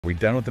We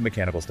done with the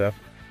mechanical stuff?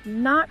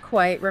 Not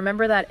quite.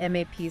 Remember that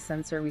MAP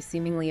sensor we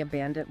seemingly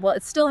abandoned? Well,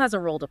 it still has a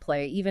role to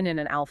play, even in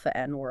an alpha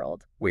N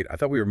world. Wait, I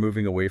thought we were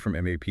moving away from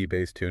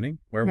MAP-based tuning?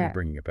 Where are we Yeah.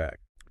 bringing it back?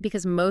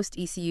 Because most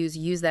ECUs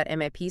use that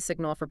MAP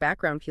signal for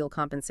background fuel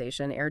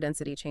compensation, air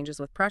density changes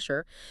with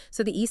pressure,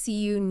 so the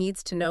ECU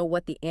needs to know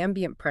what the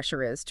ambient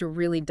pressure is to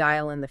really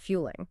dial in the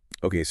fueling.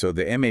 Okay, so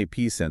the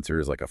MAP sensor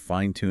is like a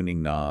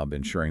fine-tuning knob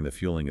ensuring the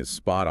fueling is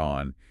spot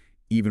on,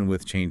 even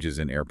with changes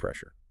in air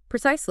pressure.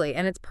 Precisely,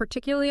 and it's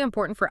particularly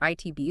important for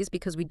ITBs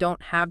because we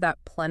don't have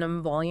that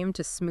plenum volume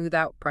to smooth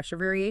out pressure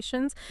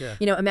variations. Yeah.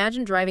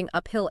 Imagine driving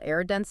uphill,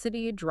 air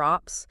density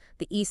drops,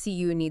 the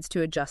ECU needs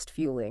to adjust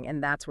fueling,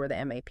 and that's where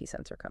the MAP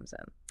sensor comes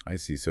in. I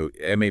see. So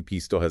MAP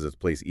still has its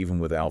place even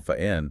with alpha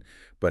N,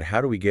 but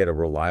how do we get a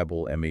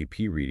reliable MAP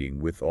reading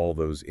with all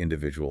those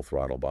individual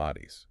throttle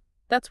bodies?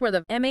 That's where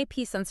the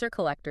MAP sensor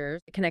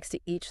collector connects to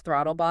each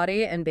throttle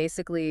body and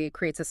basically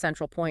creates a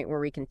central point where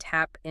we can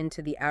tap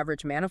into the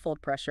average manifold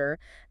pressure.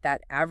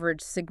 That average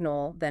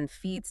signal then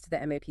feeds to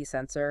the MAP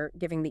sensor,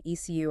 giving the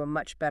ECU a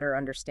much better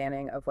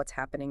understanding of what's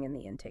happening in the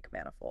intake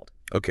manifold.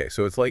 Okay,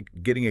 so it's like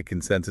getting a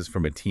consensus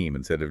from a team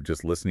instead of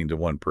just listening to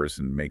one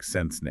person. Makes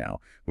sense now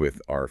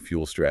with our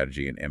fuel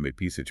strategy and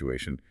MAP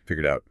situation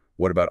figured out.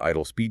 What about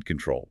idle speed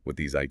control with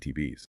these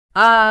ITBs?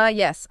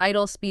 Yes,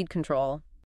 idle speed control.